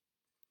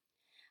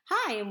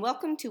Hi, and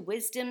welcome to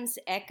Wisdom's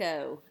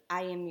Echo.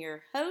 I am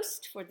your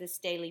host for this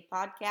daily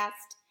podcast,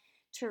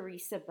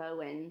 Teresa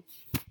Bowen.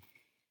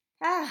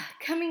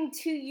 Coming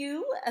to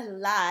you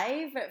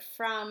live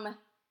from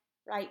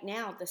right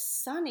now the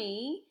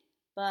sunny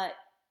but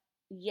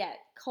yet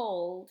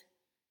cold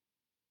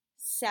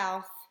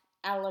South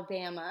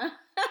Alabama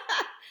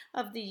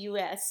of the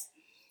U.S.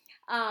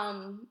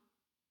 Um,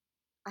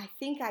 I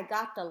think I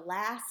got the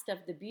last of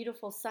the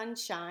beautiful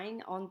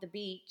sunshine on the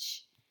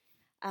beach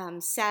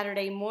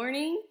Saturday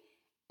morning,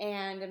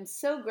 and I'm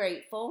so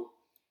grateful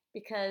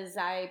because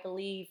I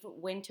believe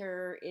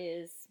winter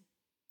is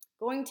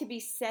going to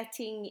be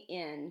setting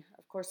in.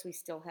 Of course, we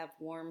still have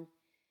warm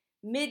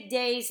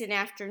middays and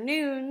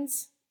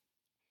afternoons,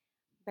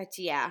 but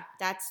yeah,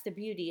 that's the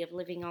beauty of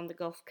living on the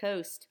Gulf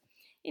Coast.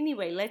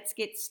 Anyway, let's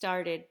get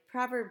started.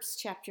 Proverbs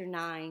chapter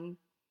 9.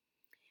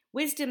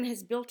 Wisdom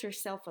has built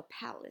herself a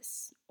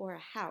palace or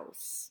a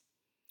house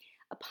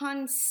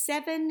upon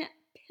 7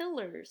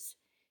 pillars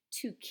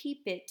to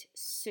keep it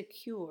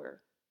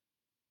secure.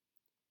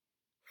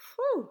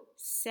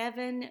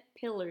 7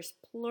 pillars,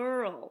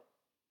 plural.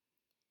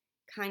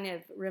 Kind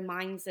of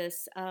reminds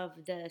us of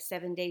the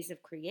 7 days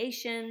of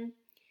creation,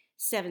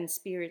 7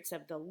 spirits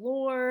of the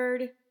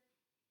Lord.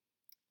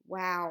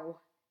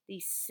 Wow,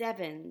 these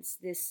sevens,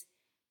 this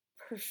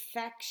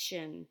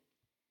perfection,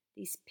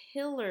 these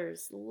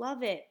pillars,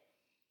 love it.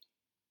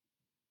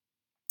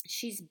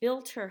 She's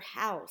built her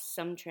house,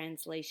 some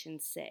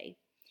translations say.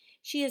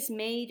 She has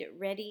made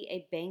ready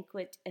a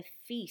banquet, a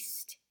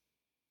feast,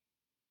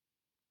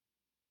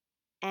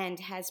 and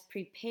has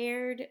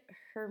prepared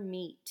her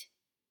meat.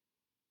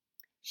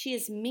 She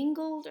has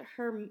mingled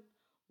her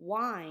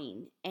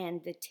wine,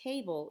 and the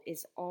table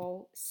is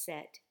all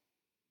set.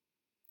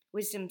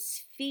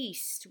 Wisdom's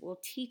feast will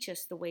teach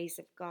us the ways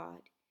of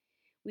God.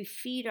 We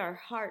feed our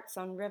hearts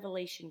on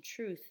revelation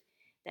truth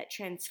that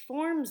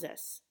transforms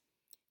us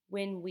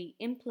when we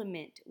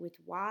implement with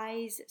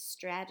wise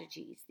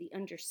strategies the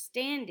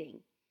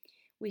understanding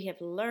we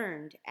have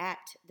learned at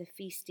the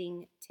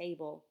feasting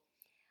table.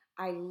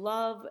 I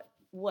love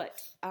what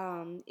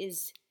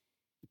is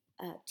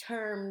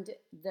termed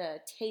the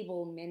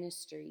table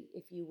ministry,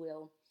 if you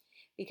will,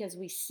 because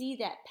we see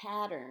that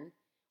pattern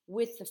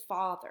with the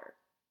Father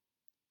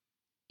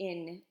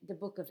in the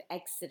book of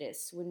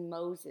Exodus when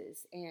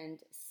Moses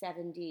and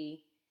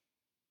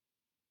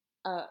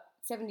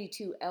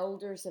 72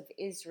 elders of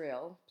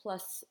Israel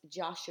plus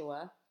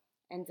Joshua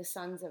and the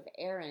sons of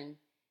Aaron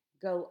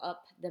go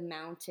up the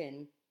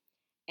mountain,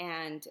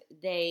 and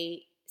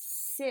they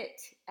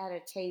sit at a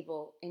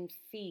table and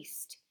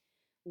feast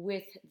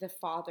with the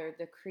Father,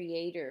 the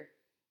Creator,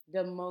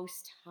 the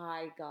Most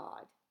High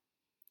God.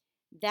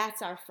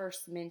 That's our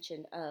first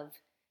mention of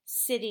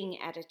sitting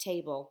at a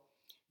table.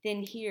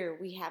 Then here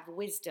we have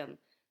wisdom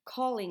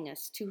calling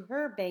us to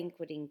her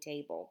banqueting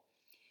table.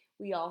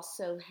 We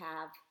also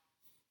have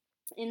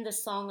in the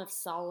Song of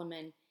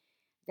Solomon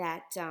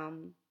that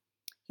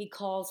he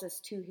calls us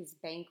to his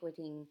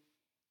banqueting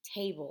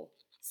table.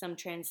 Some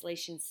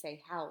translations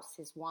say house,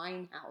 his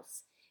wine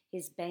house.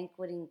 His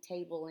banqueting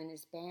table and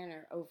his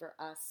banner over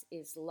us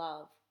is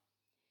love.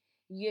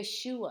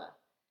 Yeshua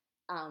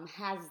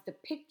has the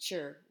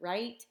picture,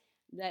 right?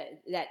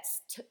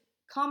 That's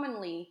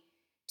commonly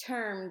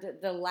termed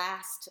the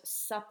Last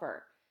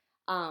Supper,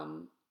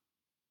 um,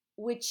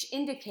 which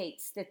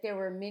indicates that there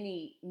were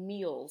many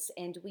meals,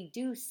 and we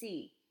do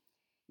see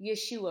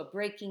Yeshua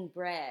breaking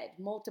bread,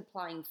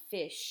 multiplying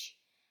fish,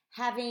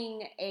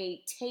 having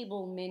a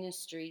table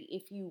ministry,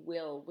 if you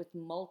will, with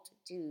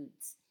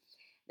multitudes,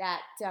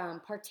 that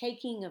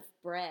partaking of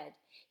bread.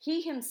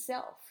 He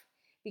himself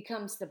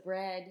becomes the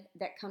bread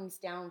that comes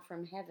down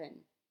from heaven.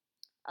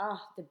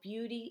 The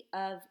beauty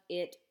of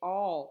it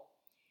all.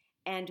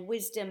 And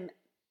wisdom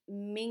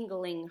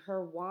mingling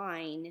her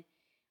wine,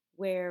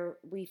 where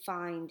we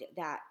find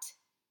that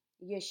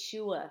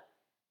Yeshua,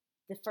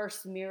 the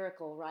first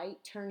miracle, right?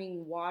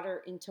 Turning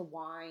water into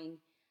wine,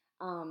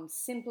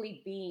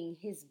 simply being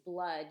his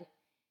blood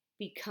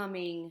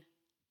becoming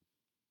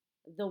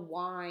the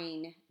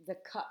wine, the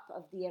cup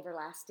of the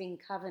everlasting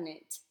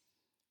covenant,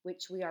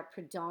 which we are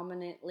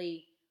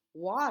predominantly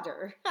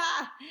water,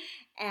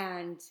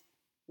 and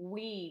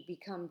we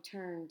become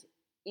turned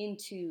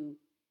into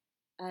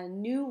a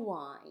new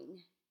wine.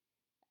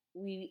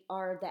 We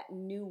are that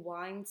new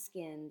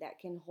wineskin that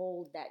can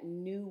hold that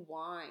new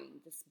wine,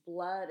 this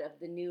blood of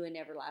the new and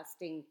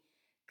everlasting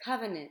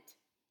covenant.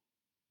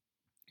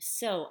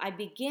 So I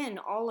begin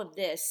all of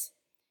this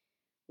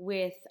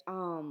with,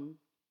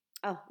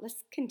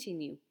 let's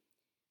continue.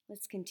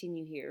 Let's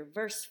continue here.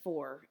 Verse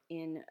 4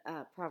 in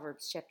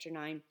Proverbs chapter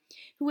 9.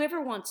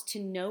 Whoever wants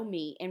to know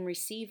me and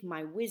receive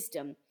my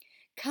wisdom,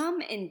 come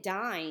and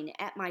dine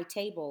at my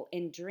table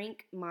and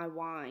drink my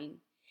wine.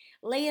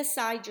 Lay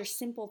aside your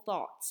simple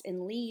thoughts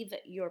and leave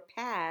your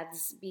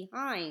paths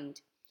behind.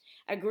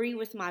 Agree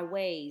with my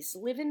ways.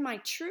 Live in my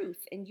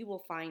truth, and you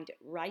will find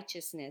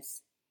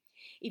righteousness.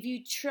 If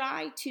you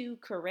try to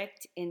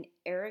correct an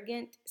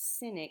arrogant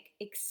cynic,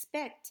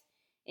 expect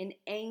an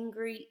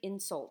angry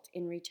insult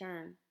in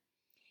return.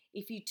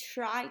 If you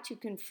try to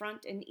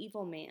confront an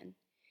evil man,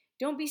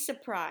 don't be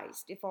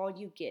surprised if all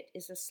you get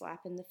is a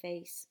slap in the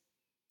face.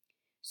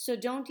 So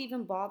don't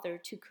even bother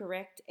to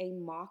correct a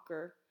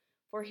mocker,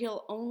 for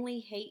he'll only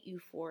hate you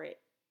for it.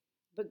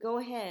 But go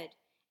ahead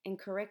and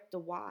correct the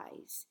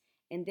wise,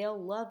 and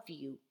they'll love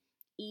you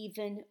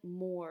even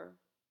more.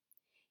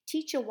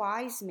 Teach a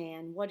wise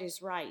man what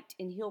is right,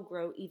 and he'll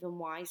grow even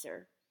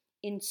wiser.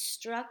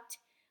 Instruct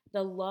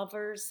the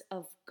lovers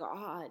of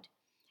God,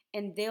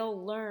 and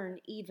they'll learn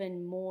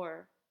even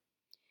more.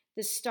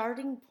 The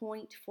starting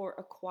point for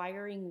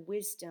acquiring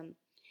wisdom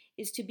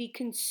is to be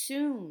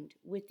consumed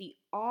with the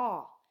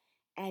awe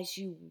as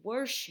you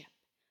worship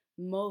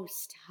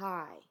Most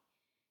High,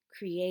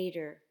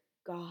 Creator,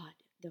 God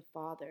the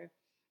Father,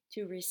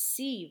 to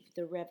receive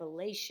the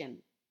revelation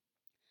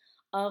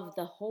of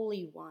the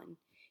Holy One.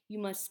 You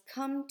must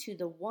come to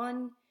the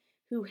one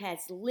who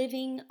has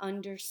living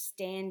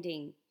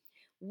understanding.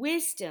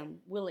 Wisdom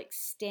will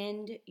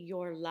extend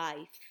your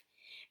life,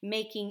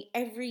 making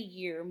every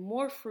year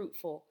more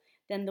fruitful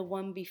than the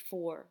one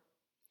before.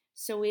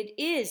 So it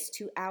is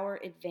to our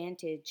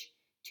advantage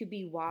to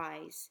be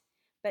wise,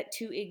 but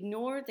to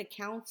ignore the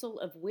counsel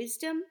of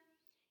wisdom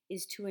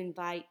is to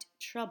invite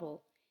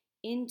trouble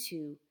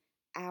into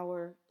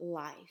our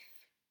life.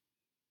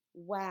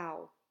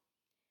 Wow,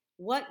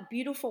 what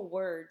beautiful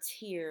words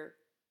here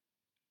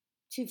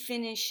to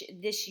finish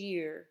this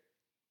year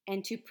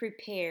and to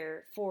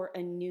prepare for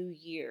a new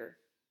year.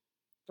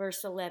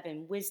 Verse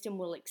 11, wisdom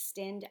will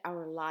extend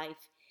our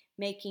life,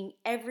 making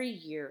every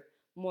year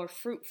more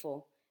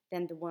fruitful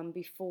than the one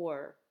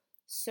before.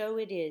 So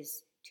it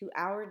is to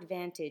our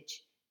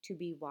advantage to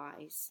be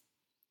wise.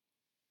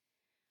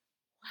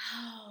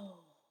 Wow.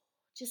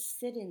 Just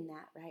sit in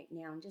that right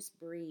now and just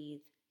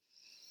breathe.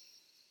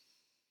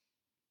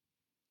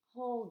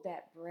 Hold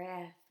that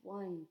breath.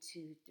 1,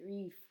 2,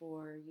 3,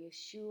 4.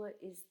 Yeshua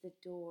is the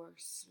door.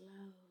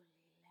 Slowly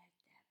let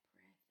that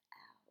breath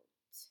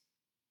out.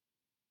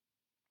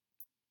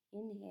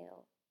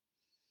 Inhale.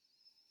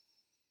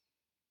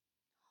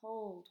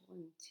 Hold.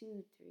 1,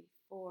 2, 3,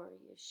 4.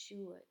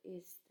 Yeshua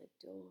is the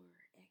door.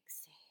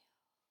 Exhale.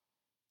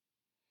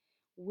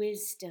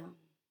 Wisdom.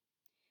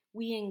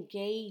 We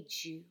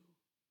engage you.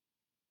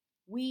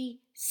 We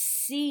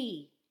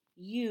see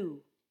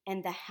you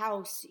and the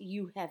house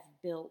you have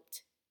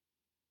built.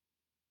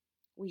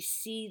 We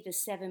see the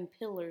 7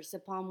 pillars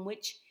upon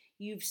which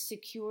you've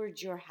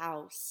secured your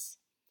house.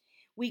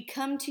 We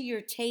come to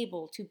your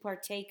table to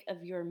partake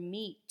of your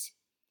meat,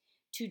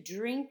 to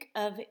drink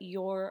of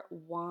your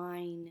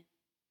wine.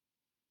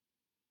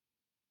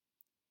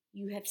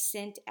 You have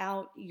sent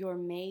out your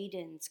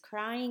maidens,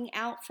 crying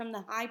out from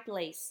the high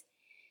place,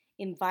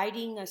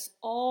 inviting us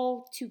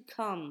all to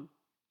come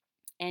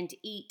and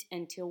eat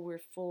until we're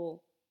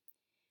full.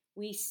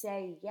 We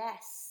say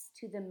yes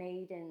to the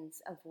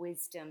maidens of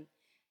wisdom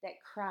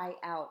that cry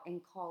out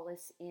and call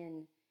us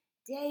in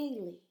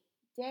daily,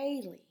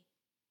 daily.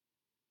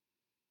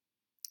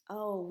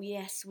 Oh,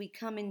 yes, we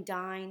come and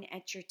dine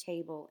at your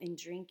table and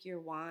drink your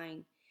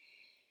wine.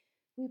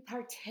 We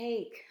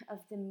partake of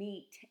the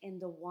meat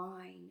and the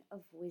wine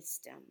of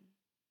wisdom.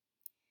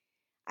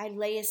 I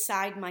lay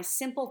aside my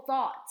simple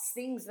thoughts,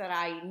 things that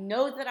I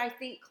know that I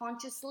think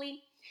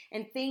consciously,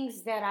 and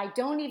things that I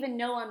don't even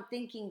know I'm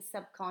thinking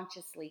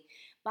subconsciously.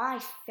 By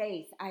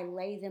faith, I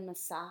lay them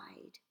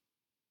aside.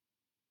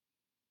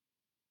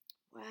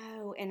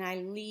 Wow, and I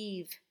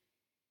leave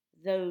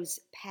those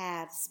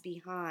paths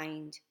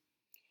behind.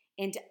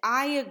 And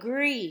I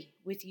agree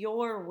with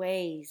your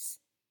ways.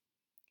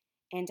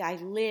 And I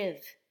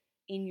live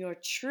in your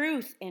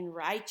truth and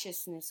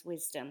righteousness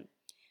wisdom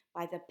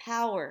by the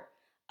power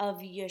of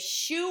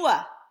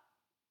Yeshua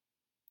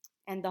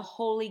and the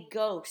Holy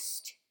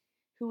Ghost,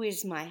 who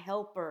is my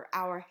helper,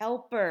 our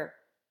helper.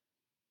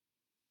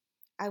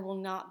 I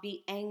will not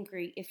be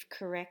angry if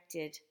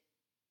corrected.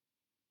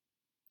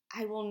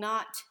 I will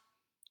not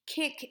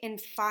kick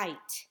and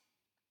fight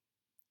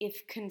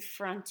if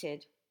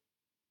confronted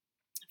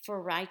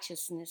for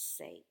righteousness'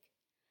 sake.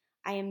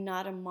 I am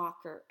not a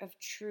mocker of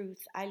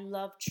truth. I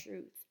love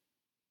truth.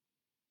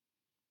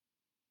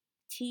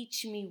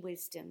 Teach me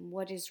wisdom,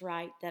 what is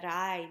right, that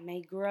I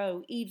may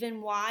grow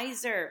even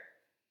wiser.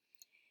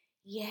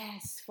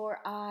 Yes, for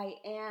I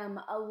am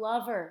a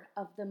lover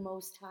of the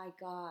Most High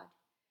God,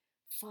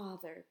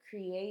 Father,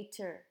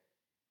 Creator.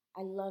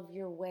 I love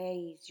your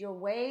ways. Your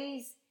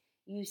ways,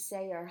 you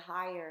say, are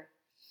higher.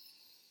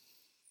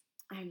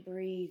 I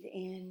breathe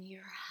in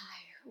your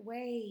higher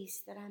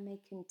ways that I may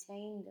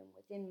contain them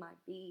within my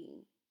being.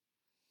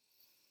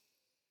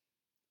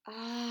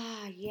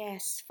 Ah,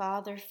 yes,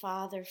 Father,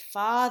 Father,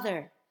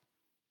 Father.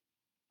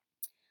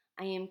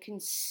 I am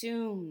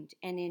consumed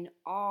and in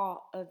awe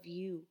of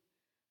you,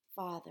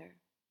 Father,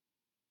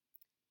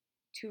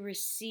 to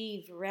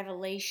receive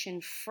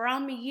revelation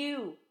from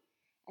you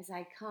as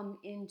I come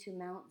into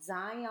Mount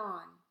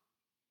Zion,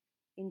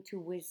 into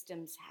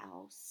wisdom's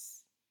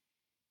house.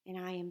 And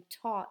I am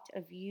taught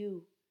of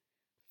you,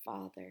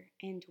 Father,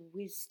 and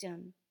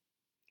wisdom.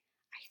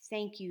 I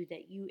thank you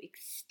that you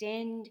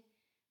extend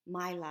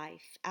my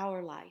life,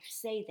 our life.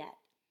 Say that.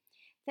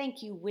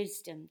 Thank you,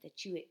 wisdom,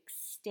 that you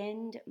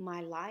extend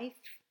my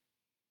life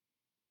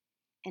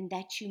and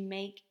that you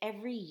make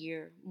every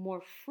year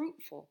more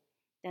fruitful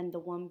than the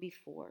one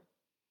before.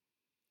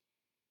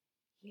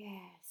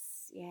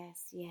 Yes,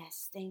 yes,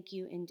 yes. Thank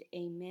you, and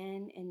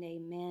amen and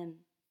amen.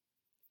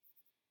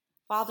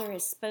 Father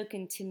has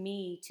spoken to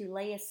me to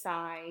lay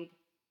aside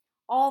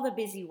all the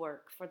busy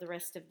work for the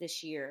rest of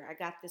this year. I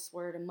got this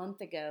word a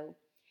month ago.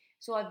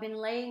 So I've been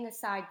laying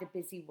aside the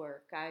busy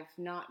work. I've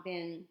not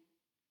been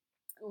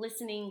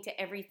listening to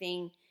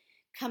everything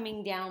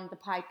coming down the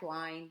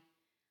pipeline.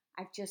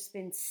 I've just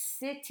been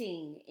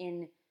sitting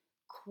in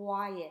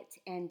quiet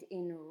and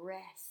in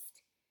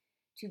rest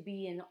to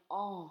be in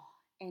awe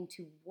and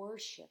to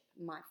worship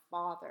my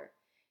Father,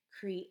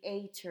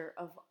 creator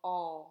of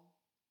all.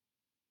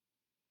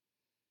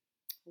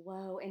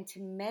 Whoa, and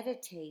to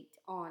meditate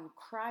on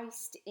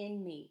Christ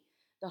in me,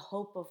 the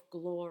hope of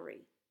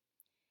glory.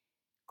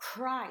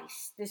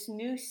 Christ, this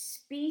new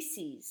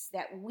species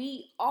that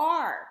we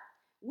are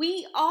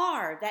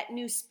that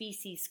new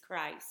species,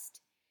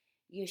 Christ.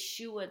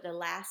 Yeshua, the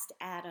last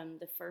Adam,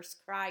 the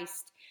first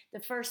Christ, the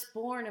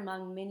firstborn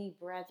among many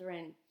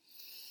brethren.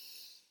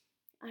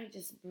 I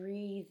just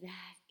breathe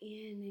that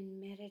in and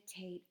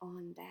meditate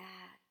on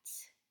that.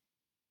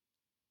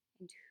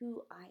 And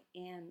who I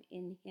am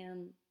in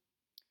him,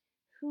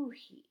 who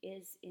he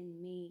is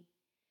in me,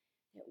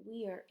 that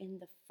we are in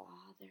the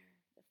Father.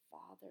 The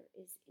Father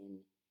is in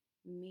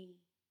me,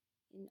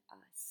 in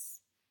us.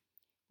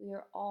 We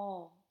are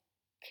all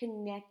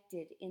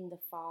connected in the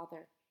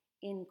Father,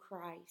 in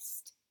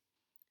Christ,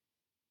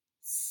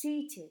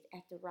 seated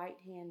at the right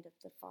hand of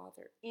the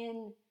Father,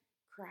 in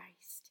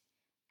Christ,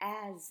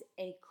 as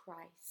a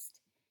Christ,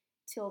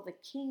 till the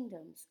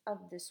kingdoms of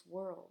this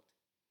world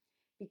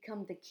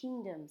become the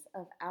kingdoms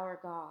of our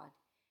God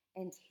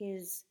and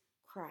his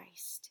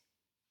Christ.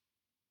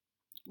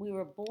 We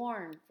were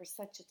born for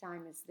such a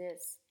time as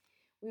this.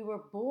 We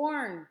were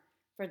born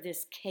for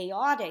this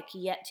chaotic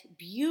yet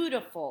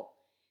beautiful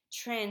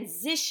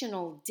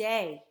transitional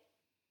day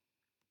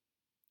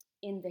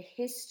in the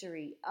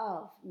history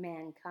of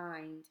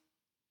mankind.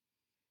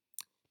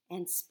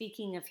 And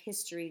speaking of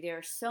history, there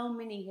are so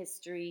many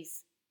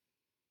histories,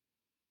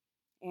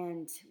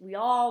 and we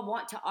all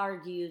want to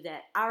argue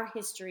that our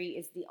history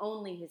is the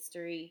only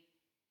history,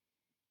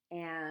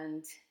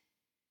 and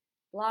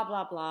blah,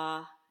 blah,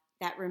 blah.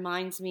 That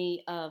reminds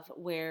me of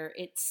where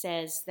it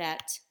says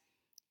that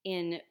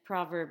in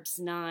Proverbs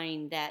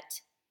 9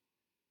 that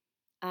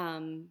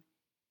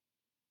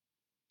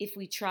if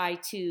we try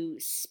to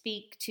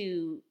speak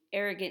to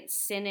arrogant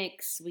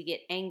cynics, we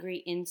get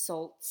angry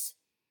insults.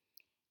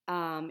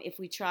 If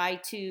we try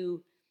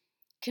to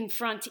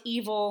confront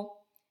evil,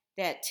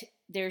 that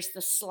there's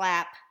the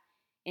slap,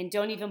 and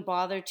don't even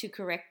bother to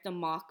correct the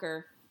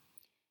mocker.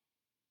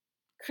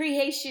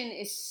 Creation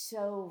is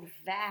so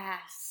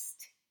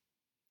vast.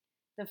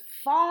 The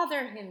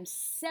Father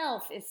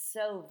himself is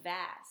so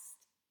vast.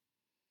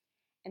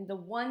 And the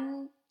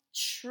one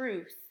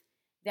truth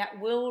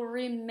that will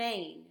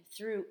remain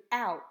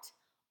throughout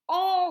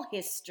all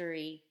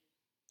history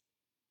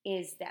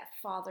is that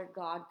Father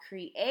God,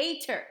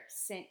 Creator,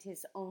 sent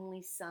his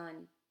only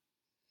Son,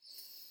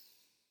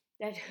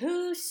 that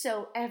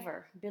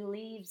whosoever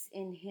believes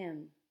in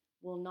him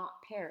will not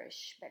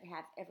perish but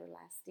have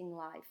everlasting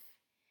life.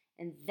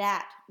 And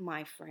that,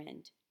 my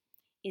friend,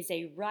 is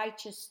a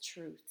righteous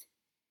truth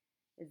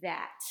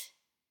that,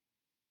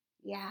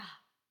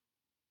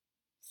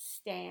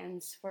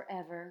 stands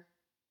forever.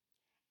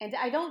 And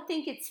I don't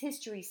think it's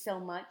history so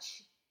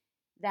much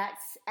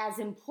that's as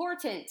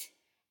important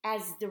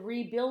as the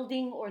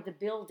rebuilding or the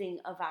building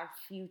of our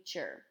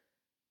future.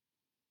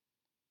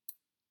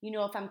 You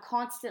know, if I'm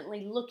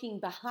constantly looking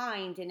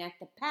behind and at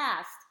the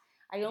past,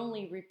 I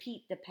only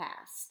repeat the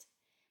past.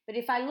 But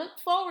if I look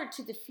forward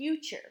to the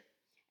future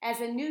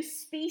as a new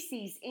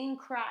species in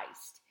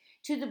Christ,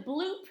 to the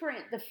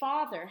blueprint the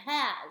Father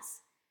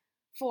has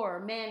for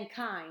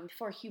mankind,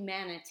 for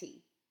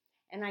humanity,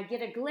 and I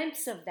get a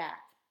glimpse of that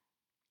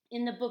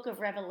in the book of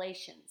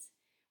Revelations,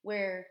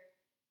 where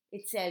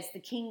it says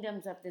the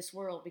kingdoms of this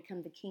world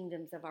become the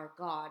kingdoms of our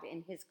God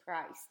and his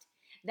Christ.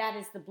 That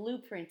is the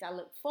blueprint. I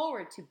look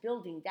forward to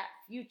building that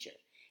future,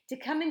 to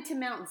come into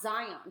Mount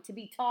Zion, to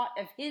be taught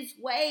of his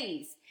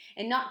ways,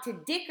 and not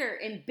to dicker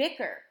and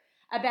bicker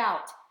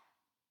about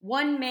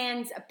one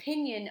man's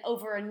opinion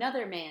over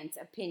another man's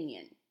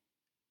opinion.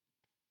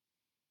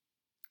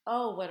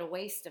 Oh, what a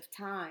waste of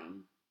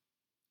time.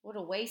 What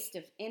a waste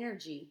of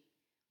energy,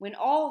 when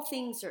all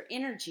things are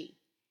energy.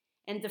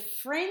 And the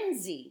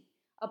frenzy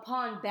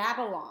upon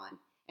Babylon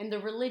and the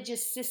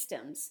religious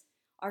systems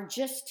are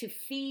just to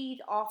feed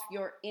off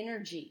your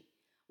energy.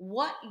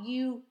 What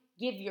you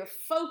give your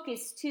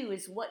focus to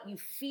is what you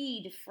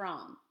feed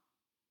from.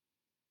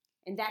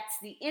 And that's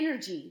the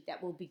energy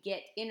that will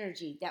beget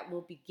energy, that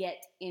will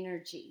beget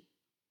energy.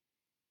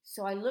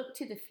 So I look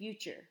to the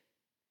future,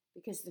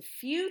 because the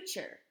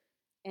future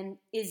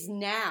is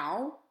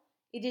now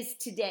It is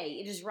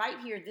today. It is right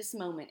here, this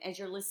moment, as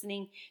you're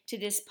listening to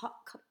this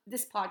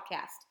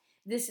podcast.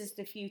 This is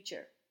the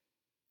future.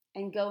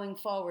 And going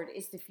forward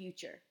is the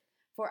future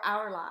for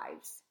our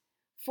lives,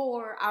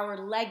 for our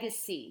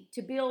legacy,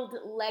 to build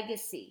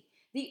legacy.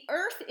 The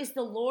earth is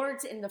the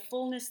Lord's and the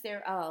fullness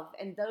thereof,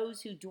 and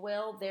those who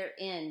dwell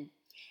therein.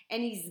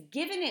 And he's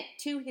given it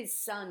to his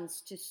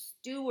sons to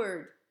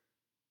steward.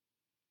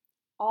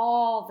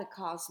 All the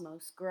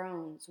cosmos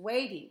groans,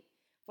 waiting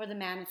for the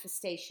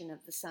manifestation of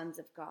the sons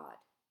of God.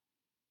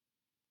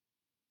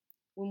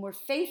 When we're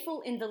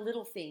faithful in the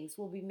little things,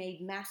 we'll be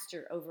made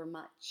master over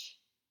much.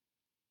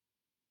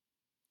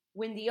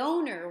 When the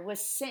owner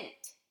was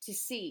sent to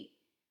see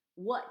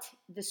what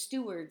the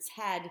stewards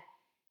had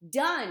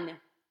done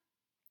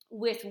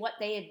with what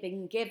they had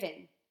been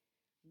given,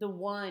 the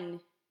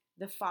 1,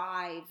 the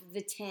 5,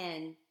 the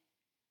 10,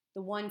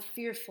 the one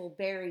fearful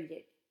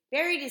buried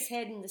his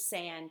head in the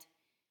sand,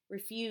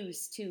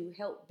 refused to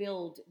help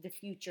build the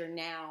future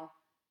now.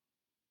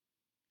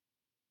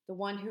 The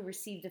one who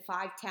received the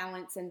 5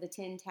 talents and the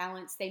 10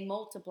 talents, they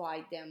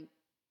multiplied them,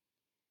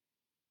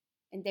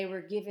 and they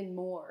were given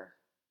more.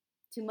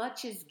 Too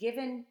much is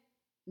given,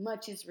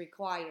 much is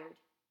required.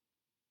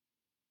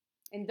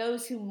 And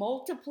those who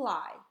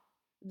multiply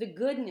the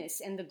goodness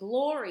and the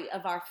glory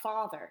of our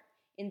Father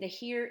in the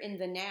here and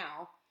the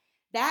now,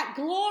 that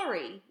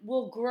glory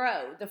will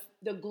grow.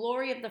 The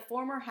glory of the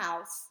former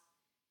house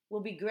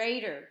will be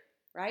greater,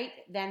 right,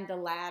 than the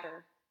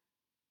latter.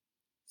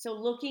 So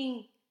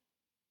looking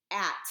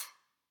at,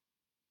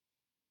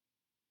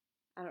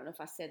 I don't know if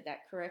I said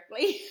that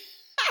correctly.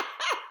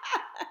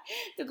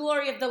 The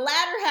glory of the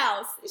latter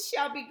house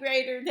shall be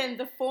greater than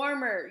the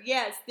former.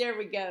 Yes, there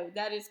we go.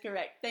 That is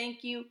correct.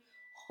 Thank you,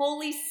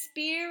 Holy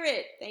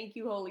Spirit. Thank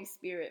you, Holy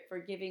Spirit, for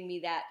giving me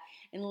that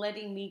and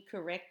letting me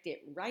correct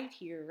it right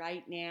here,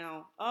 right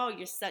now. Oh,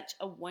 you're such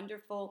a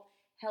wonderful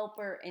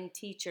helper and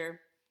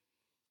teacher.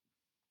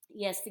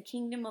 Yes, the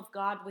kingdom of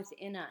God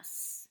within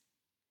us.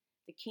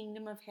 The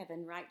kingdom of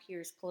heaven right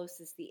here, as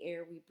close as the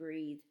air we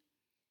breathe.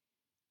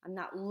 I'm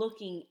not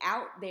looking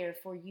out there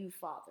for you,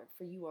 Father,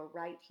 for you are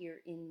right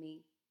here in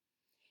me.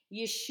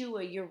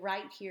 Yeshua, you're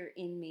right here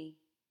in me.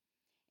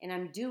 And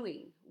I'm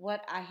doing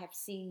what I have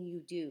seen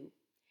you do.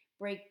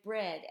 Break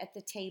bread at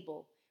the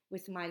table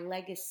with my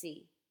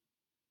legacy,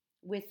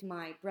 with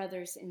my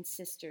brothers and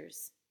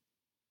sisters,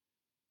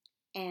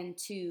 and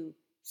to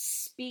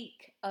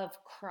speak of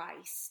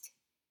Christ.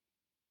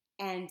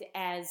 And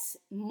as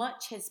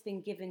much has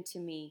been given to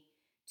me,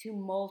 to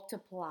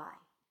multiply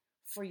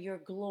for your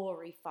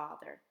glory,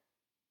 Father.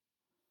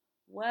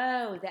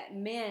 Whoa, that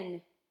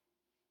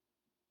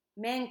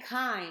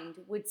mankind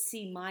would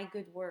see my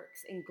good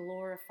works and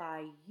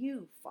glorify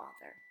you,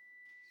 Father.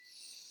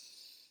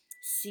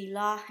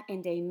 Selah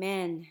and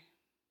amen.